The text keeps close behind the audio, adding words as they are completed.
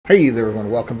Hey there everyone,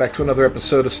 welcome back to another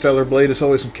episode of Stellar Blade. As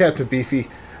always, I'm Captain Beefy.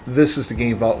 This is the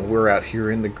Game Vault and we're out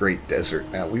here in the Great Desert.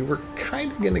 Now, we were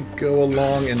kind of going to go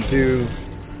along and do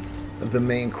the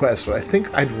main quest, but I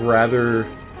think I'd rather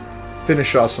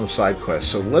finish off some side quests.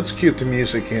 So let's cue up the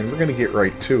music and we're going to get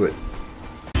right to it.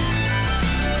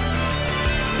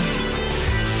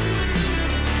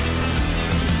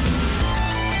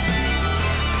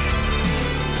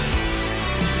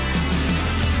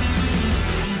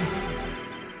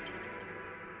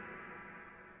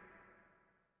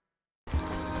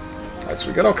 So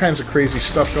we got all kinds of crazy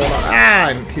stuff going on.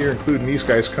 And here, including these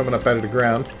guys coming up out of the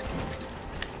ground.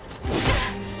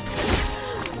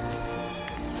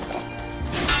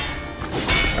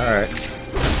 Alright.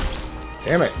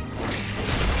 Damn it.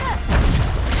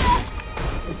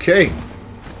 Okay.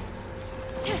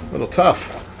 A little tough.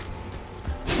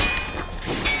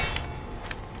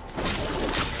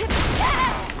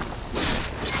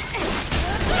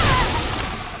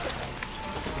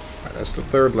 Alright, that's the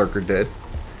third lurker dead.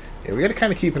 Yeah, we got to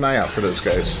kind of keep an eye out for those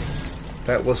guys.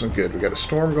 That wasn't good. We got a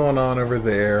storm going on over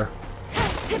there.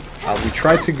 We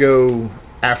tried to go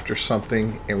after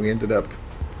something, and we ended up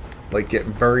like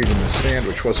getting buried in the sand,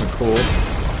 which wasn't cool.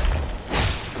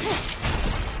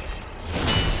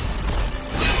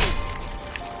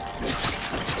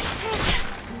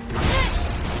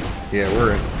 Yeah,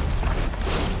 we're in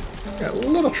got a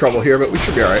little trouble here, but we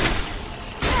should be all right.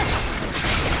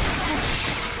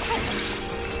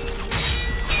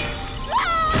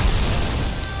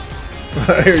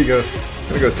 Here you go. I'm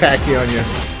gonna go tacky on you.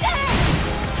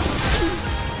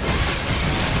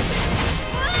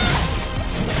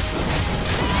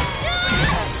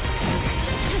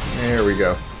 There we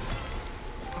go.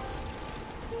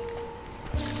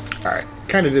 Alright.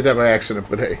 Kind of did that by accident,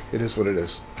 but hey, it is what it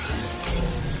is.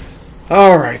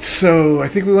 Alright, so I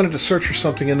think we wanted to search for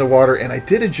something in the water, and I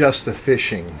did adjust the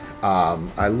fishing.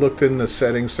 I looked in the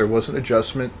settings. There was an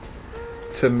adjustment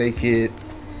to make it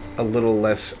a little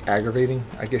less aggravating,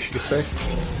 I guess you could say.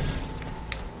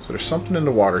 So there's something in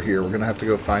the water here. We're going to have to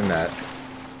go find that.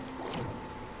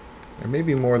 There may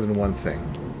be more than one thing.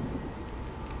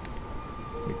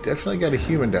 We definitely got a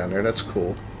human down there. That's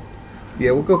cool.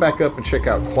 Yeah, we'll go back up and check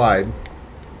out Clyde.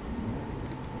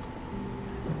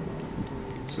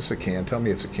 Is this a can? Tell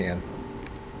me it's a can.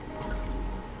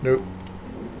 Nope.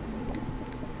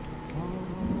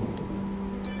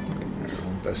 Alright,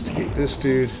 we'll investigate this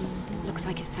dude. Looks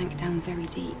like it sank down very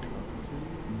deep.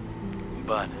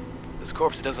 But this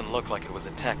corpse doesn't look like it was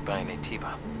attacked by an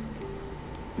Atiba.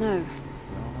 No.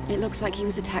 It looks like he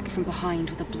was attacked from behind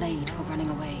with a blade while running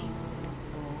away.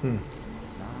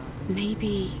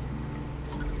 Maybe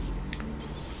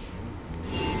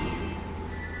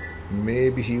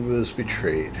he was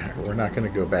betrayed. We're not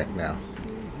going to go back now.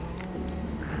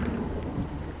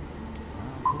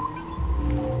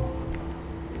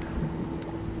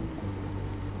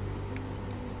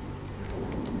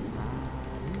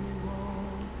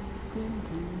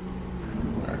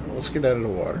 Let's get out of the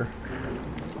water.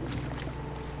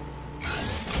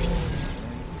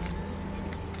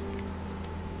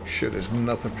 Shit, there's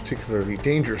nothing particularly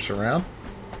dangerous around.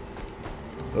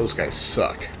 Those guys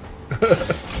suck.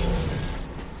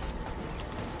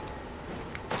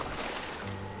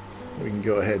 We can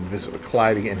go ahead and visit with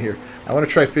Clyde again here. I want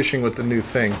to try fishing with the new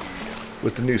thing,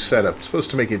 with the new setup. It's supposed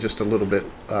to make it just a little bit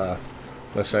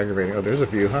less aggravating. Oh, there's a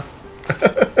view, huh?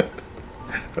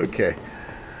 Okay.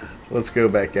 Let's go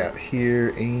back out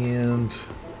here, and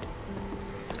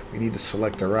we need to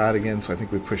select a rod again, so I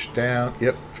think we push down.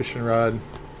 Yep, fishing rod.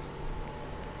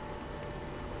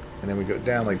 And then we go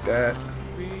down like that.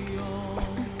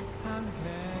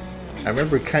 I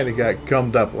remember we kind of got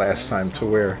gummed up last time to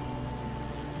where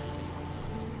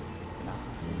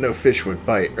no fish would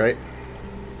bite, right?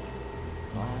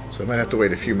 So I might have to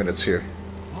wait a few minutes here.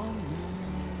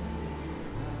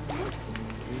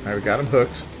 Alright, we got him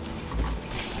hooked.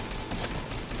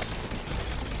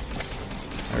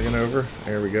 Dragging over.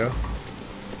 There we go.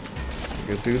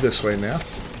 We're gonna do this way now.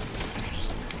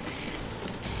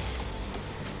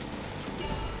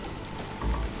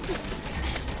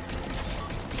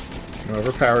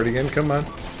 Overpowered again. Come on.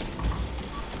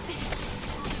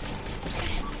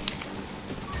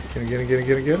 Get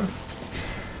him.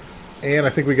 And I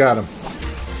think we got him.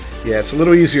 Yeah, it's a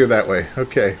little easier that way.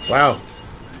 Okay. Wow.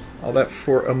 All that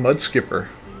for a mud skipper.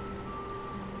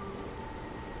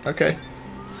 Okay.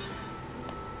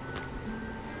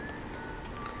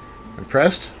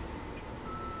 Impressed?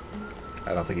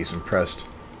 I don't think he's impressed.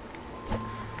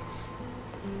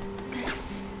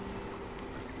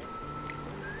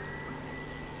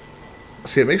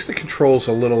 See, it makes the controls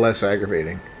a little less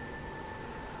aggravating.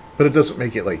 But it doesn't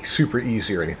make it like super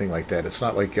easy or anything like that. It's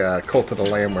not like Cult of the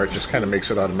Lamb where it just kind of makes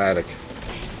it automatic.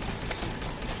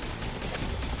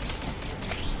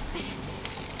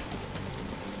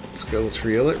 Let's go, let's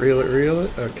reel it, reel it, reel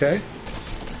it. Okay.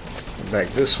 Back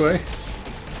this way.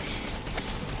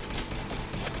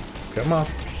 Come on.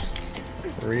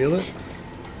 Reel it.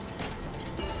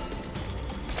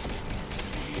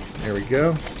 There we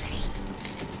go.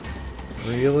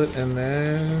 Reel it and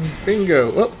then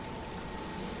bingo. Whoop.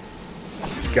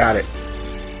 Got it.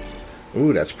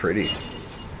 Ooh, that's pretty.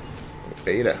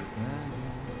 Beta.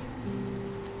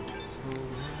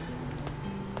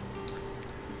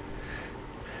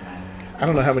 I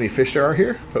don't know how many fish there are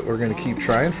here, but we're going to keep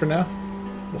trying for now.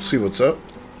 We'll see what's up.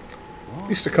 At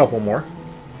least a couple more.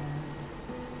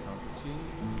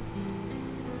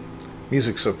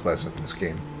 Music's so pleasant in this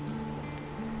game.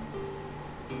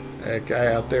 That guy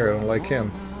out there, I don't like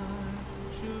him.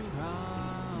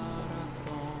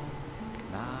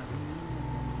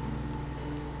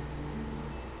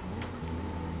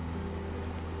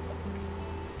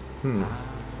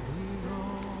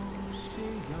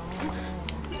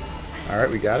 Alright,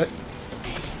 we got it.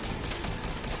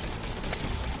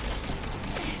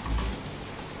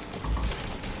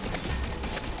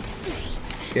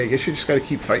 Yeah, I guess you just gotta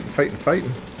keep fighting, fighting,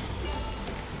 fighting.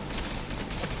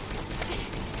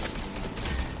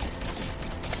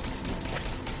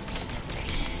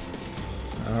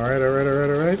 Alright, alright, alright,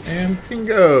 alright. And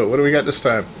bingo! What do we got this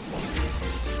time?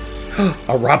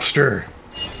 A lobster!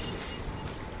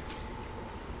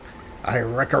 I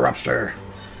wreck a lobster.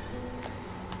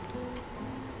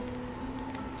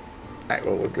 Alright,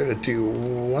 well, we're going to do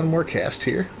one more cast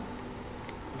here.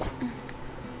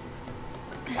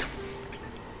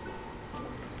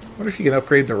 I wonder if you can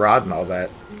upgrade the rod and all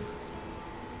that.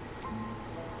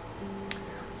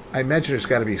 I imagine there's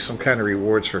got to be some kind of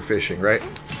rewards for fishing, right?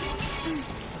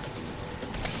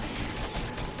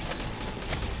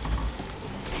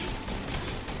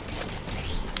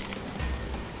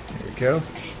 There we go.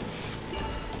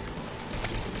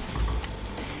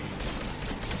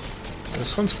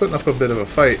 This one's putting up a bit of a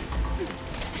fight.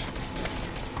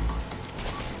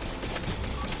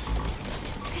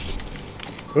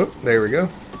 Whoop, there we go.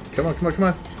 Come on, come on, come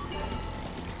on.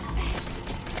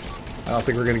 I don't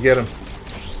think we're going to get him.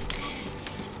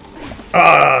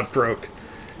 Ah, it broke.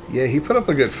 Yeah, he put up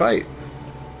a good fight.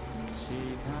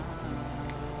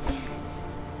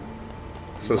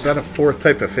 So is that a fourth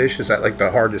type of fish? Is that like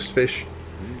the hardest fish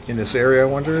in this area, I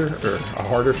wonder? Or a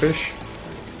harder fish?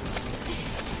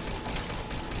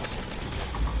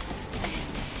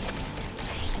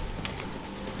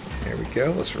 There we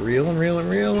go. Let's reel him, reel him,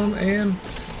 reel him, and...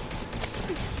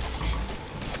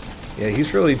 yeah,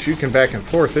 he's really juking back and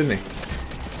forth, isn't he?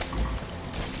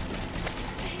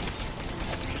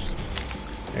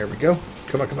 There we go.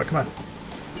 Come on, come on, come on.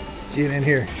 Get in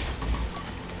here.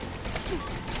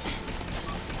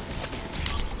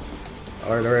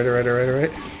 Alright, alright, alright, alright,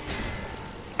 alright.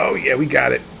 Oh, yeah, we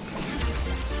got it.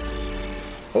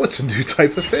 Oh, it's a new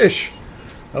type of fish.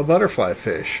 A butterfly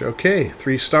fish. Okay,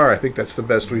 3-star. I think that's the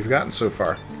best we've gotten so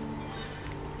far.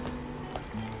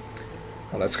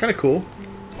 Well, that's kind of cool.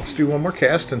 Let's do one more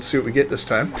cast and see what we get this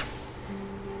time.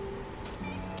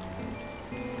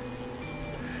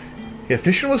 Yeah,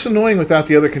 fishing was annoying without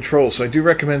the other controls, so I do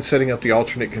recommend setting up the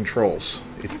alternate controls.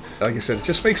 Like I said, it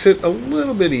just makes it a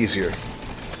little bit easier.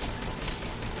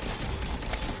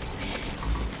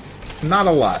 Not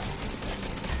a lot.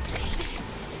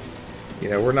 You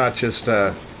know, we're not just,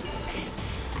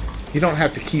 you don't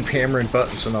have to keep hammering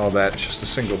buttons and all that. It's just a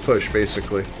single push,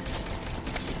 basically.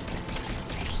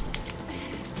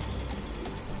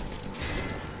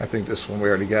 I think this one we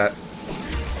already got.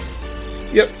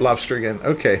 Yep, lobster again.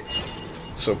 Okay.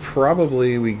 So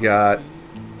probably we got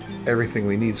everything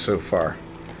we need so far.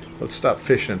 Let's stop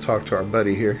fishing and talk to our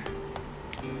buddy here.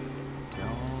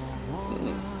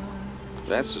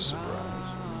 That's a surprise.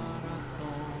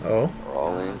 Oh? Are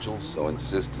all angels so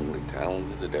insistently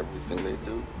talented at everything they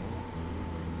do?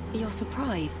 You're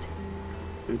surprised?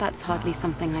 That's hardly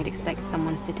something I'd expect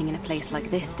someone sitting in a place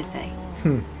like this to say.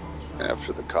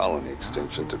 After the colony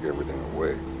extinction took everything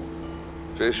away,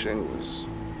 fishing was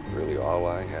really all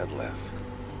I had left.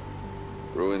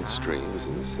 Ruined streams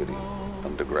in the city,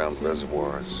 underground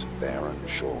reservoirs, barren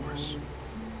shores.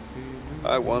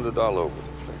 I wandered all over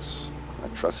the place, my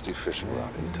trusty fishing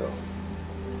rod in tow.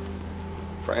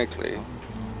 Frankly,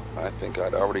 I think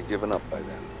I'd already given up by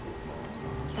then.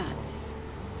 That's...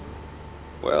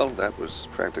 well, that was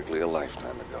practically a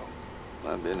lifetime ago.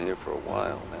 I've been here for a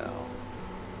while now.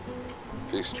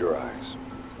 Feast your eyes.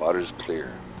 Water's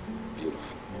clear,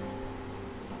 beautiful.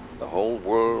 The whole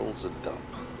world's a dump.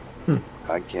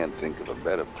 I can't think of a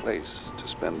better place to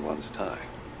spend one's time.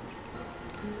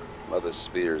 Mother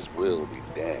Sphere's will be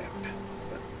damned.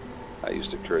 I used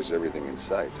to curse everything in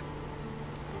sight.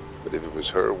 But if it was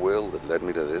her will that led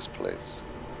me to this place,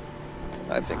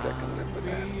 I think I can live with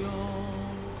that.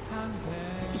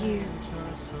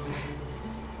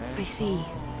 I see.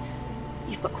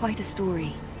 You've got quite a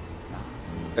story.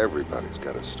 Everybody's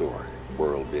got a story,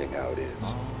 world being how it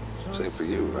is. Same for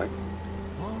you, right?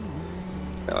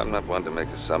 Now, I'm not one to make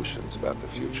assumptions about the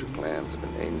future plans of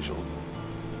an angel.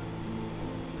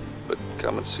 But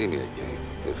come and see me again,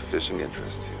 if fishing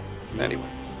interests you. Anyway.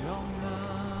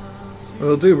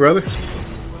 Will do, brother.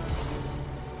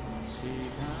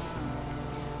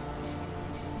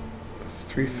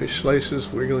 Three fish slices,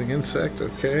 wiggling insect,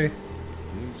 okay.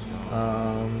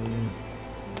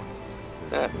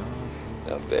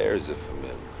 Now there's a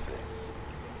familiar face.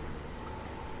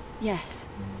 Yes.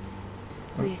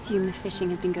 We assume the fishing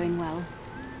has been going well,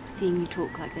 seeing you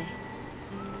talk like this.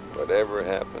 Whatever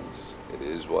happens, it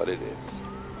is what it is.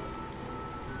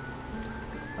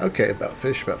 Okay, about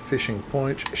fish, about fishing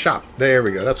point. Shop. There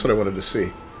we go. That's what I wanted to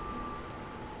see.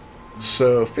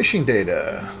 So, fishing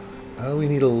data. Oh, we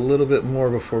need a little bit more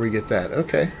before we get that.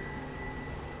 Okay.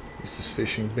 Use this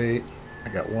fishing bait. I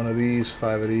got one of these,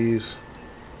 5 of these,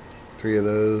 3 of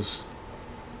those.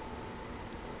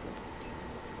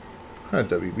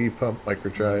 WB pump,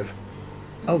 microdrive.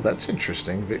 Oh, that's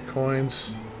interesting.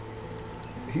 Bitcoins.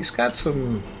 He's got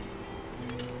some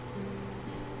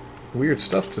weird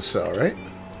stuff to sell, right?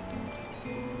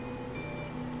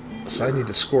 So I need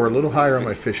to score a little higher on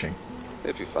my fishing.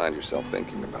 If you find yourself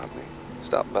thinking about me,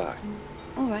 stop by.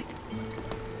 All right.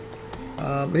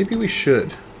 Maybe we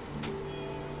should.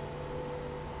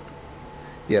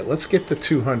 Yeah, let's get the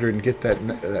 200 and get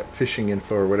that fishing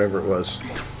info or whatever it was.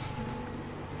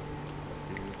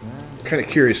 Kind of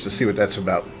curious to see what that's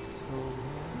about.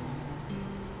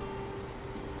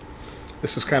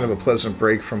 This is kind of a pleasant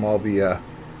break from all the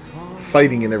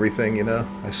fighting and everything, you know.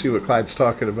 I see what Clyde's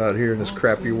talking about here in this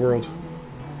crappy world.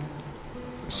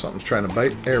 Something's trying to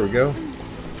bite. There we go.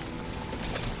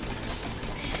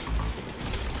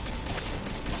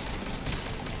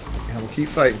 And we'll keep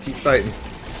fighting, keep fighting.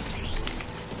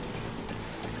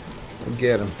 We'll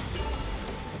get him.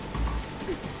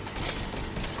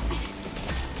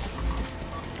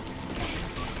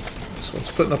 This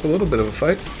one's putting up a little bit of a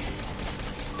fight.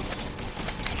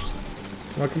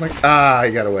 Come on, come on. Ah,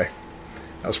 he got away.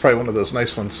 That was probably one of those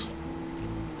nice ones.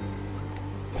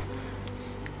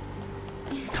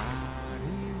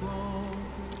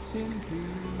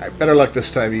 Alright, better luck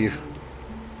this time, Eve.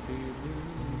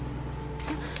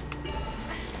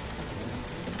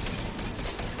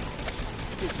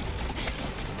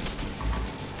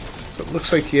 So it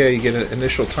looks like, yeah, you get an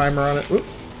initial timer on it. Whoop,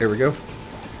 there we go.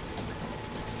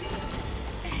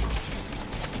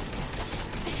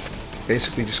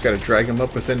 Basically just got to drag him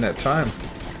up within that time.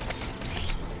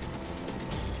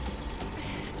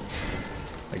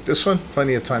 Like this one,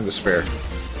 plenty of time to spare. Is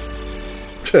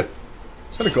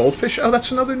that a goldfish? Oh,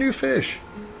 that's another new fish.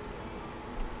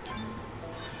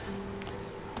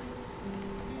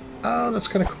 Oh, that's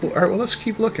kind of cool. Alright, well, let's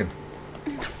keep looking.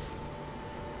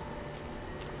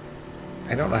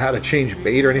 I don't know how to change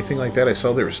bait or anything like that. I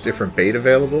saw there was different bait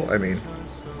available. I mean...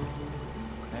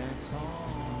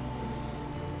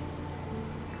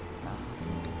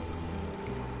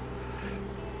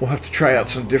 we'll have to try out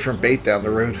some different bait down the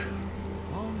road.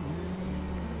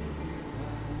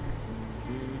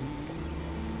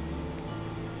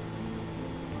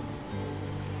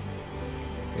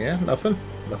 Yeah, nothing?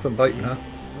 Nothing biting, huh?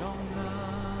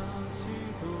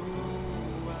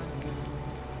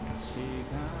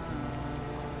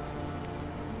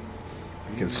 I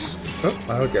can okay,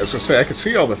 I was gonna say, I can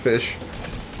see all the fish.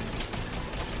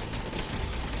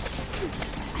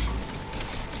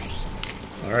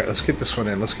 Alright, let's get this one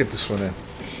in. Let's get this one in.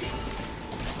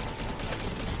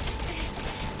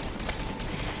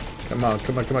 Come on,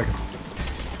 come on, come on.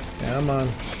 Come on.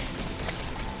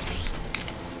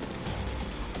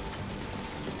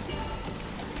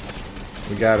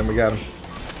 We got him, we got him.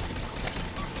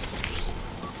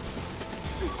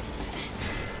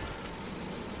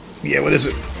 Yeah, what is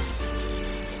it?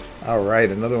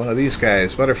 Alright, another one of these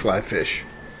guys. Butterfly fish.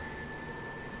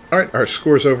 Alright, our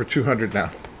score's over 200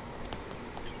 now.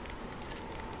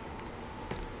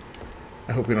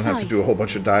 I hope we don't have to do a whole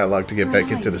bunch of dialogue to get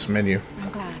back into this menu.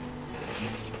 I'm glad.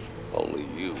 Only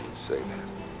you would say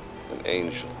that. An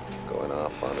angel going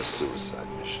off on a suicide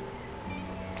mission.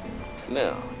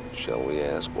 Now, shall we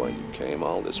ask why you came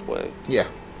all this way? Yeah.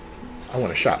 I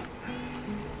want to shop.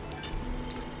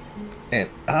 And,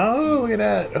 oh, look at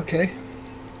that. Okay.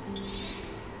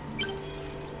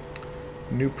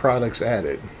 New products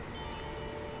added.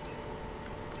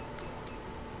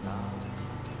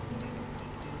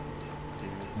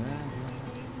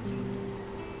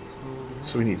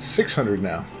 So we need 600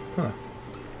 now. Huh.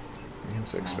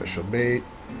 Insect special bait.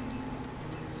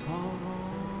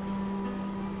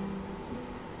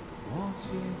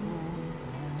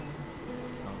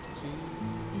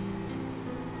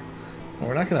 Well,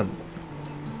 we're not going to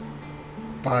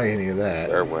buy any of that.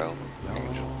 Farewell,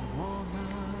 Angel.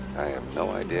 I have no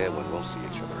idea when we'll see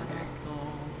each other again.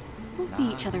 We'll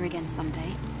see each other again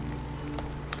someday.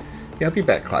 Yeah, I'll be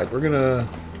back, Clyde. We're gonna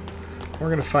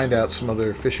find out some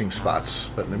other fishing spots.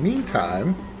 But in the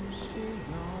meantime,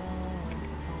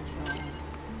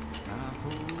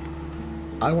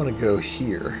 I want to go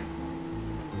here.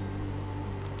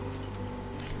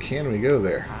 Can we go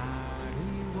there?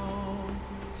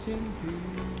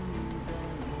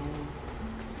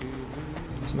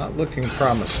 It's not looking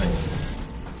promising.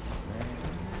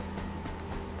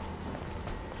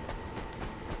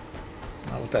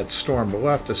 Not with that storm, but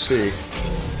we'll have to see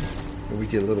when we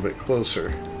get a little bit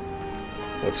closer.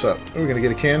 What's up? Are we gonna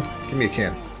get a can? Give me a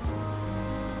can.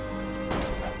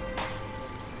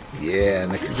 Yeah,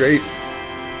 Nick, great.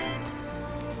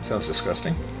 Sounds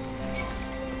disgusting.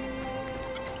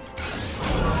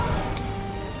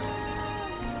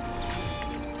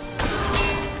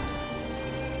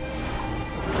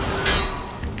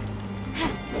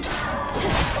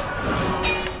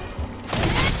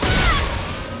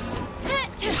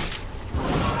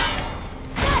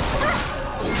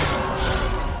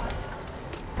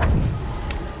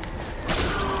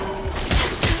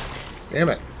 Damn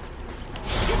it.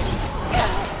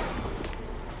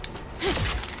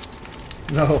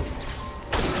 No.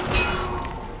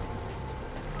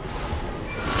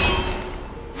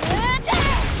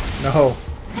 No.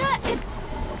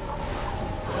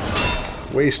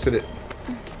 Wasted it.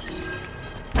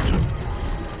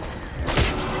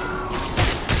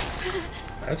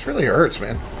 That's really hurts,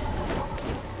 man.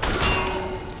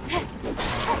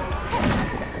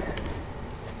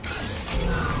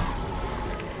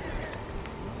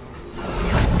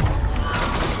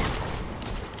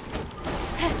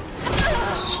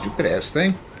 Stupid ass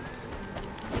thing.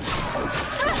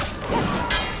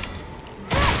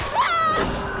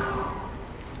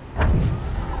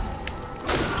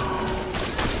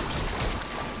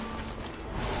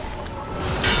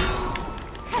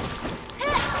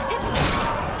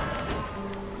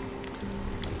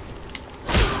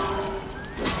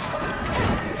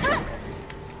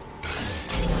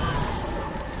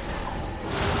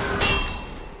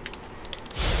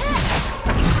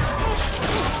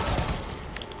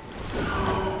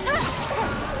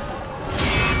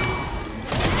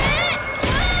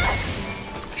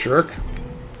 Jerk.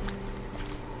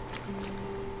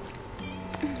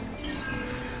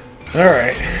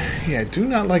 Alright. Yeah, I do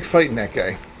not like fighting that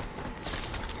guy.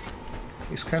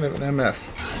 He's kind of an MF.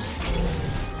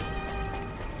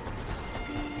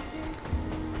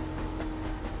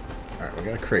 Alright, we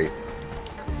got a crate.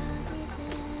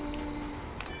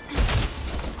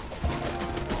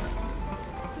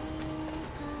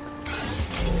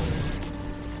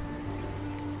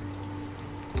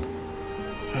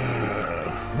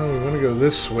 Oh, we want to go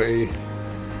this way.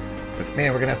 But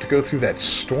man, we're going to have to go through that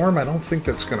storm. I don't think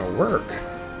that's going to work.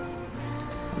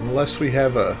 Unless we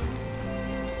have a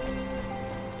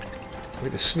way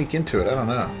to sneak into it. I don't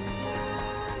know.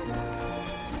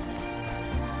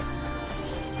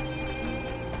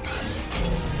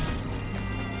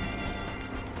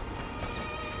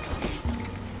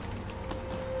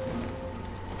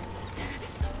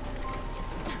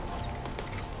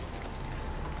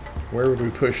 Where would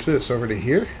we push this? Over to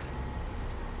here?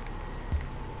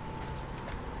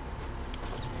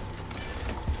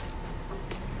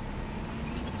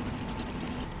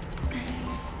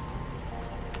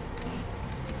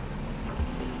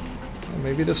 Well,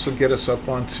 maybe this will get us up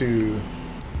onto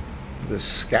this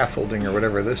scaffolding or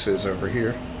whatever this is over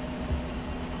here.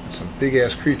 Some big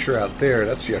ass creature out there.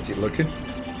 That's yucky looking.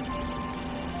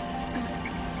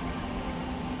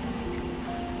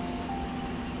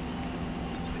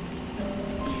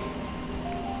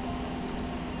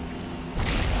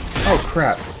 Oh,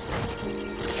 crap.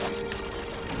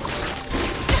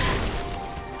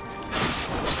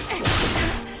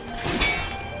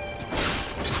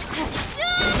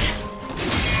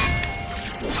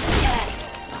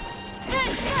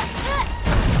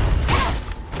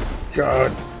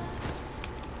 God.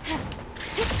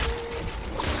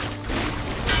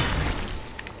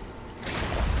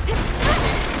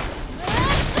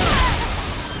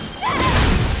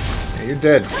 Yeah, you're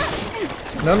dead.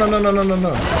 No, no, no, no, no, no,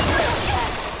 no.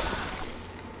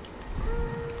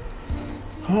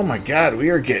 Oh my god, we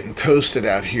are getting toasted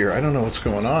out here. I don't know what's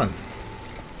going on.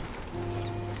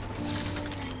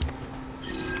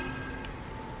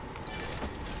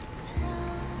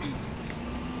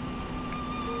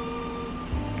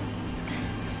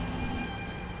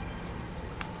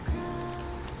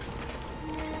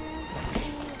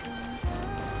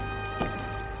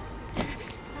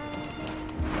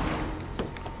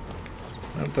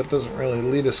 That doesn't really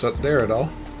lead us up there at all.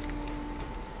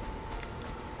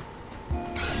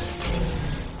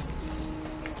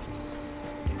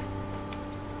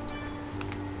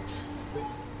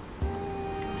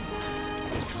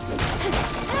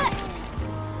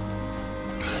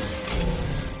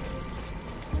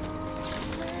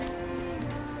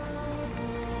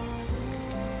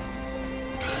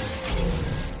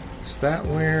 Is that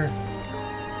where...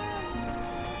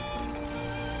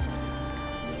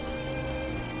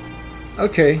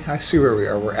 Okay, I see where we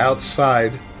are. We're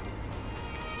outside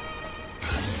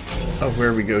of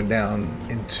where we go down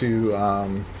into,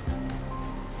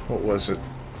 what was it?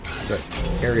 That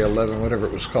Area 11, whatever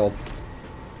it was called.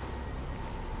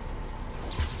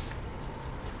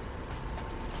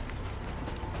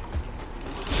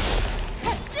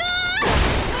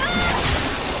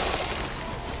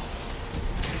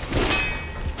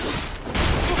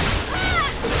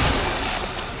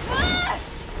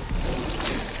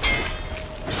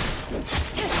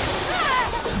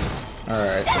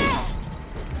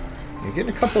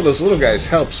 Getting a couple of those little guys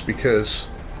helps because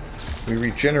we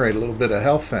regenerate a little bit of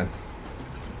health then.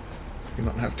 We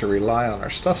don't have to rely on our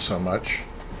stuff so much.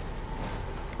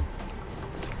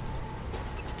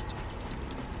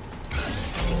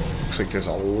 Looks like there's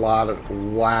a lot of...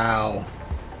 Wow.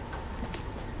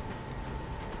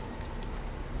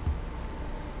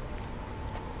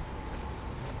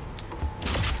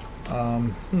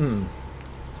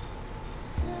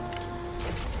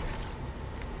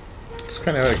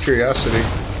 Kind of out of curiosity.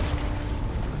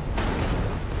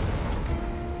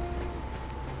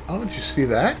 Oh, did you see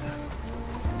that?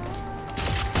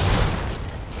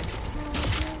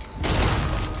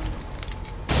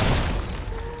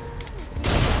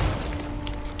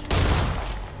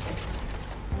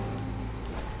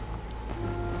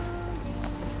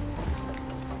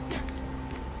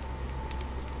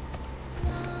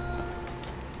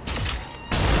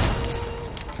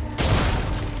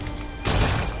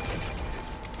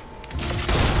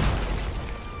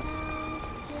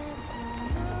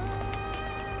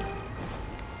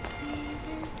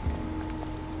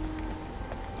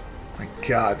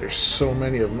 God, there's so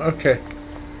many of them. Okay.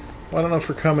 Well, I don't know if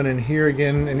we're coming in here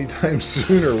again anytime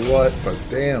soon or what, but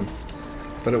damn.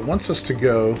 But it wants us to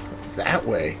go that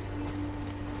way.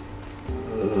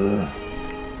 Ugh.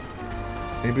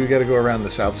 Maybe we gotta go around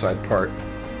this outside part.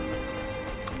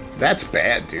 That's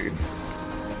bad, dude.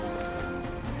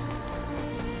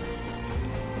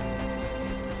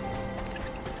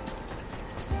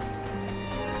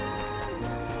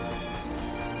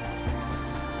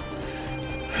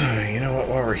 You know what,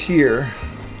 while we're here...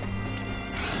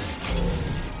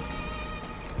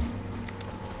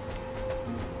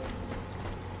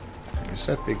 There's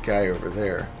that big guy over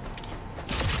there.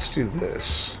 Let's do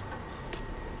this.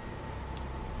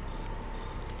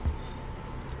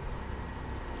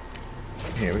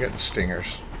 Yeah, we got the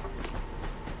stingers.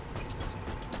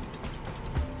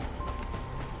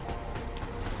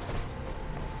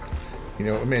 You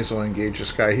know what, we may as well engage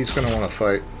this guy. He's going to want to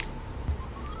fight.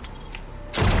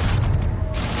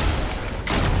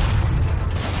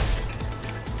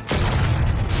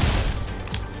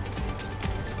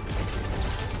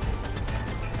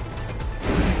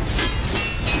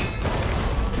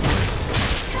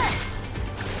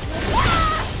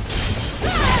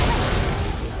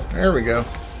 There we go.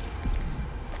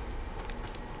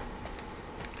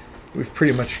 We've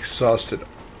pretty much exhausted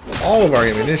all of our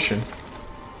ammunition,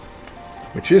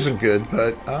 which isn't good,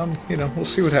 but, you know, we'll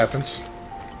see what happens.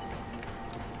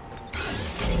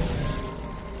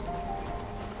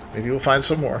 Maybe we'll find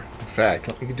some more. In fact,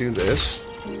 let me do this.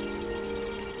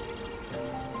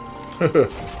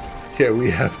 Yeah, we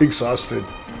have exhausted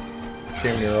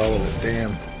damn near all of it.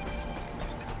 Damn.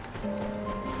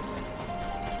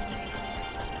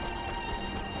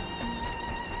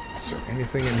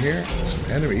 Anything in here?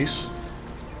 Some enemies.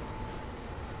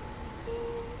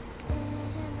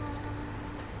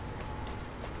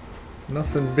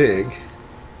 Nothing big.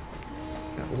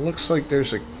 It looks like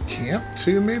there's a camp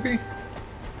too, maybe?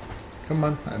 Come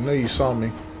on, I know you saw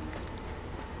me.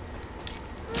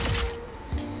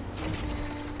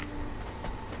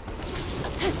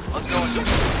 Let's go and look.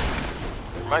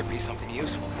 There might be something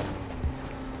useful.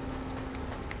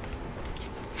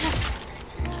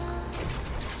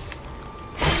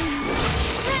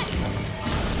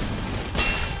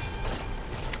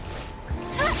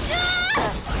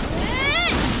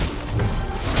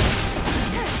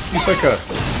 He's like a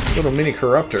little mini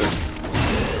corruptor.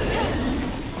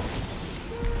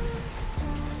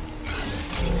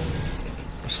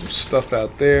 Some stuff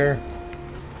out there.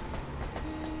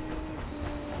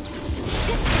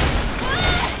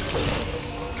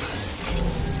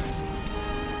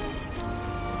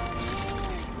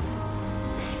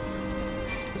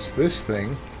 It's this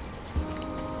thing.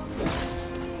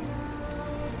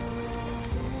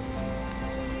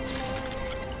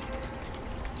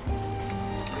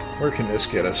 Where can this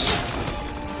get us?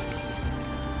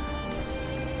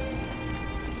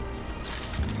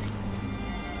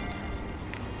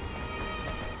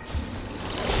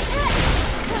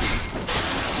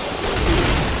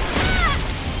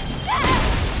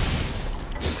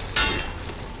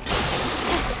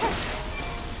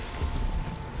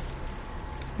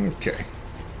 Okay.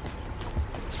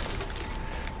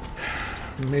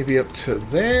 Maybe up to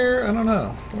there? I don't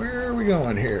know. Where are we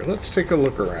going here? Let's take a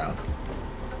look around.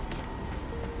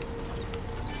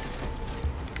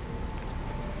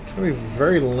 It's going to be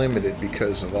very limited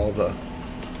because of all the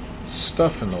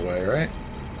stuff in the way, right?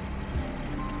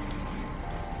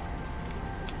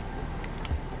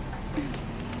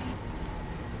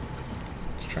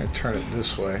 Let's try and turn it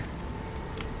this way.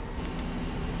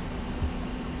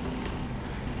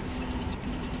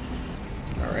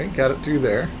 Alright, got it through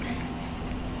there.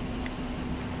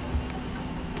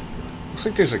 Looks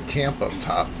like there's a camp up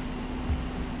top.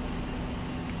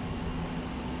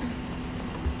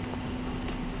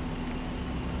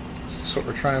 Is this what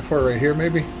we're trying for right here,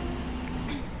 maybe?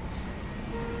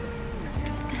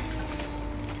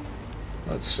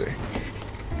 Let's see.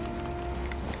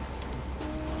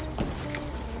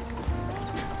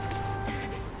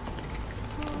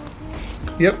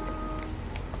 Yep.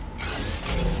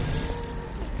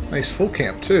 Nice full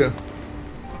camp, too.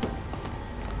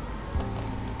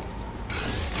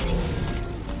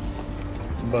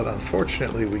 But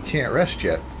unfortunately, we can't rest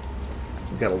yet.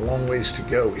 We've got a long ways to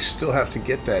go. We still have to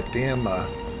get that damn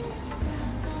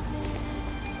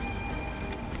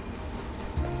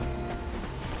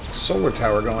solar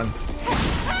tower going.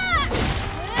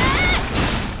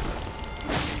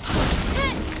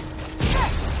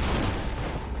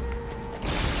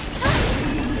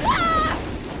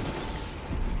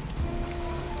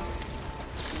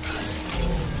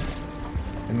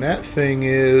 And that thing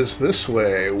is this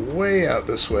way, way out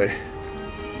this way.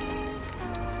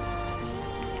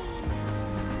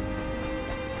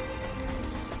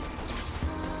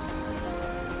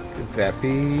 Could that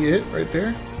be it right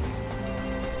there?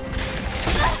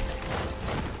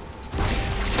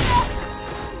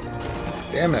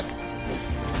 Damn it.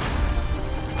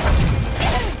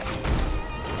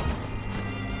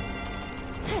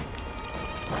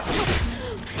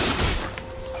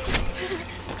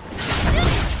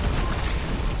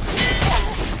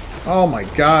 Oh my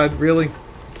god, really?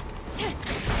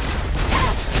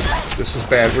 This is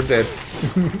bad, we're dead.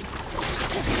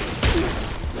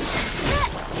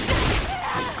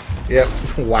 Yep,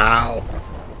 wow.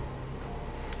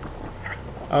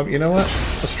 You know what?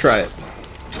 Let's try it.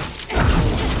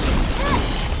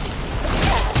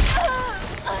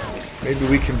 Maybe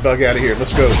we can bug out of here.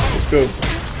 Let's go, let's go,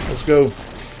 let's go.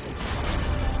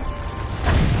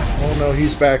 Oh no,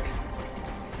 he's back.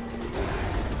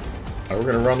 Oh,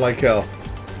 we're gonna run like hell.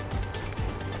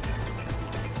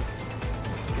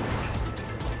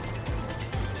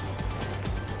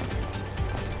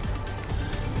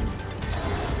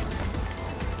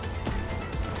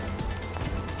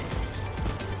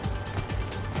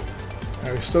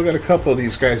 Now, we still got a couple of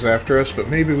these guys after us, but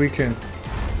maybe we can...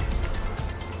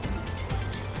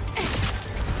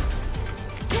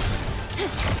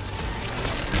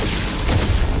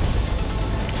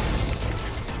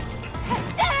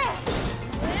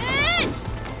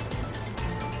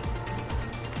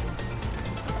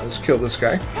 Let's kill this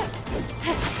guy.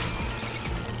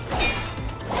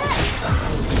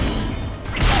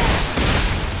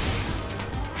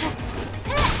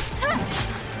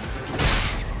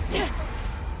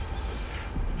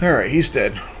 Alright, he's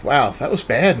dead. Wow, that was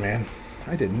bad, man.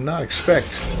 I did not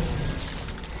expect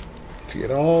to get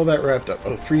all that wrapped up.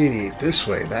 Oh, 388 this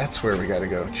way. That's where we gotta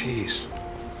go. Jeez.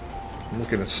 I'm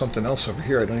looking at something else over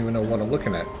here. I don't even know what I'm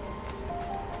looking at.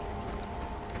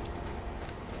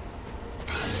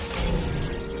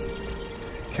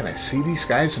 Can I see these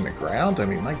guys in the ground? I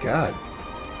mean, my god.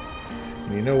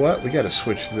 And you know what? We gotta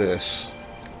switch this.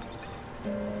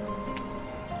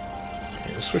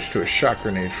 Okay, let's switch to a shock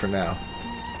grenade for now.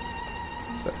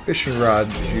 That fishing rod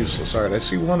is useless. Alright, I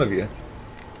see one of you.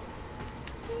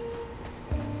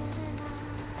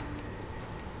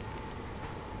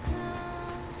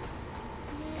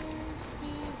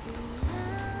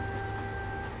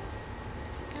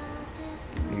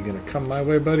 come my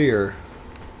way, buddy, or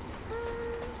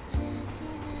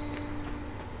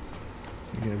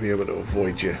I'm going to be able to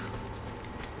avoid you?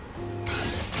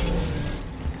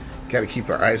 Got to keep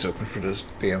our eyes open for those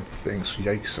damn things.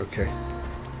 Yikes, okay.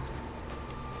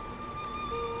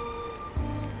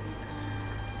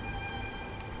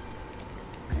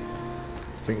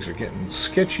 Things are getting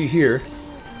sketchy here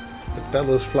at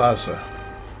Delos Plaza.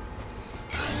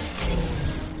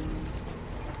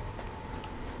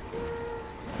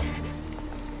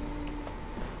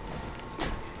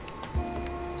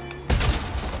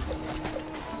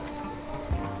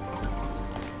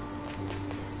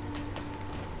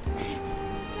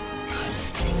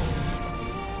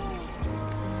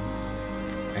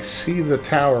 I see the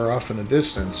tower off in the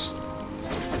distance.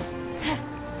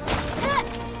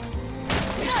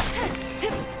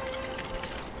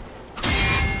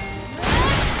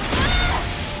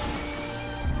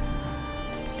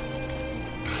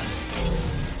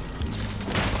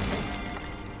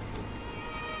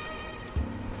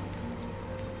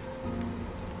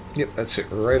 Yep, that's it,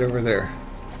 right over there.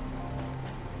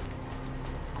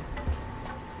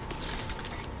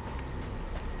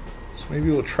 So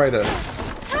maybe we'll try to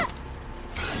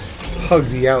hug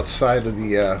the outside of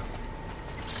the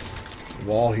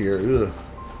wall here. Ugh.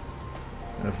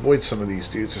 And avoid some of these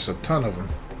dudes. There's a ton of them.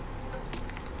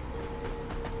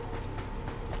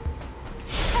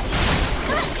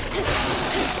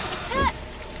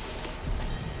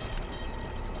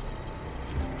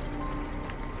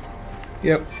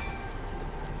 Yep.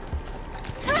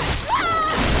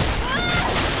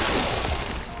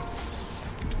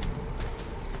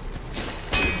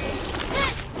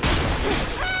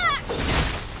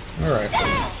 Alright.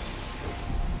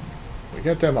 We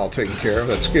got them all taken care of.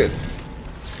 That's good.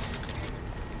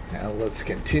 Now let's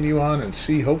continue on and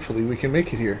see. Hopefully we can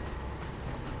make it here.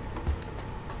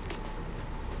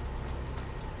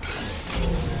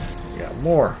 We got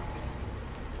more.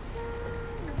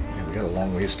 Yeah, we got a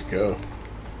long ways to go.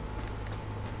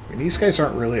 I mean, these guys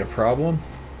aren't really a problem.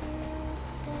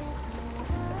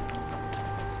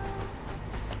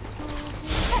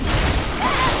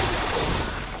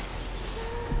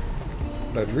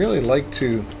 But I'd really like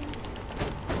to...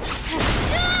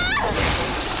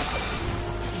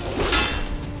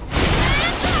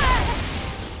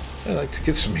 I'd like to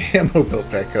get some ammo built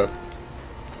back up.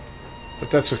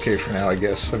 But that's okay for now, I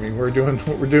guess. I mean, we're doing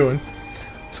what we're doing.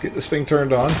 Let's get this thing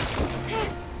turned on.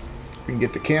 If we can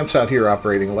get the camps out here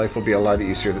operating, life will be a lot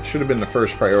easier. That should have been the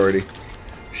first priority.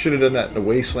 Should have done that in the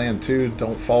Wasteland too.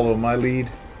 Don't follow my lead.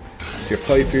 If you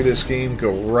play through this game,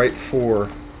 go right for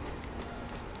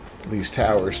these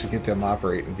towers to get them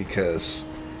operating, because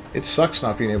it sucks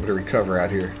not being able to recover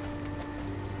out here.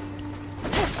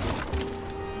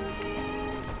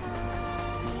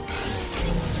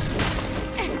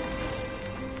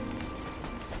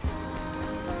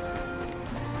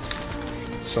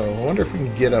 So I wonder if we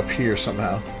can get up here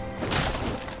somehow.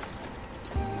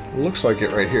 Looks like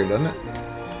it right here, doesn't it?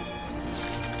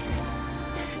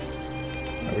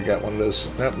 Oh, we got one of those.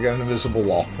 Nope, we got an invisible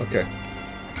wall. Okay.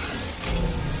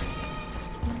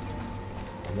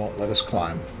 It won't let us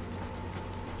climb.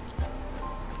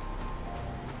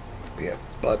 We have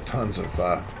butt tons of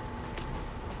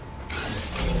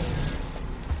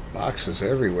boxes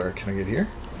everywhere. Can I get here?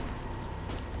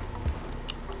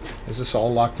 Is this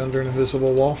all locked under an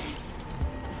invisible wall?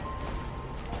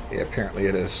 Yeah, apparently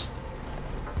it is.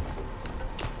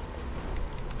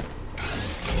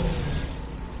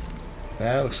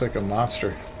 That looks like a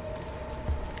monster.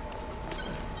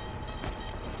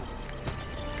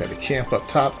 Got a camp up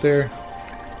top there.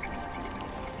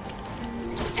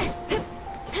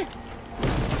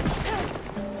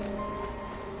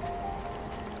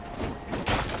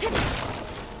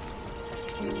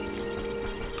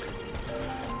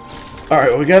 Alright,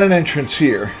 well, we got an entrance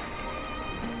here.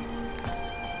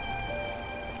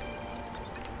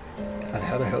 God,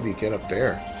 how the hell do you get up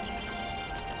there?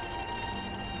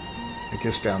 I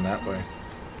guess down that way.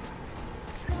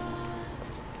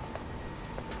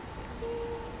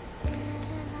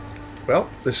 Well,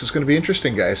 this is going to be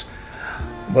interesting, guys.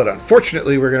 But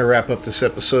unfortunately, we're going to wrap up this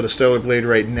episode of Stellar Blade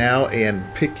right now and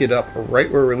pick it up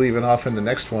right where we're leaving off in the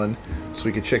next one, so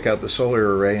we can check out the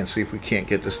solar array and see if we can't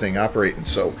get this thing operating.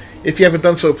 So if you haven't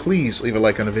done so, please leave a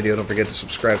like on the video. Don't forget to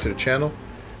subscribe to the channel.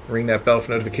 Ring that bell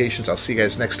for notifications. I'll see you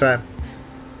guys next time.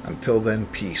 Until then,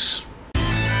 peace.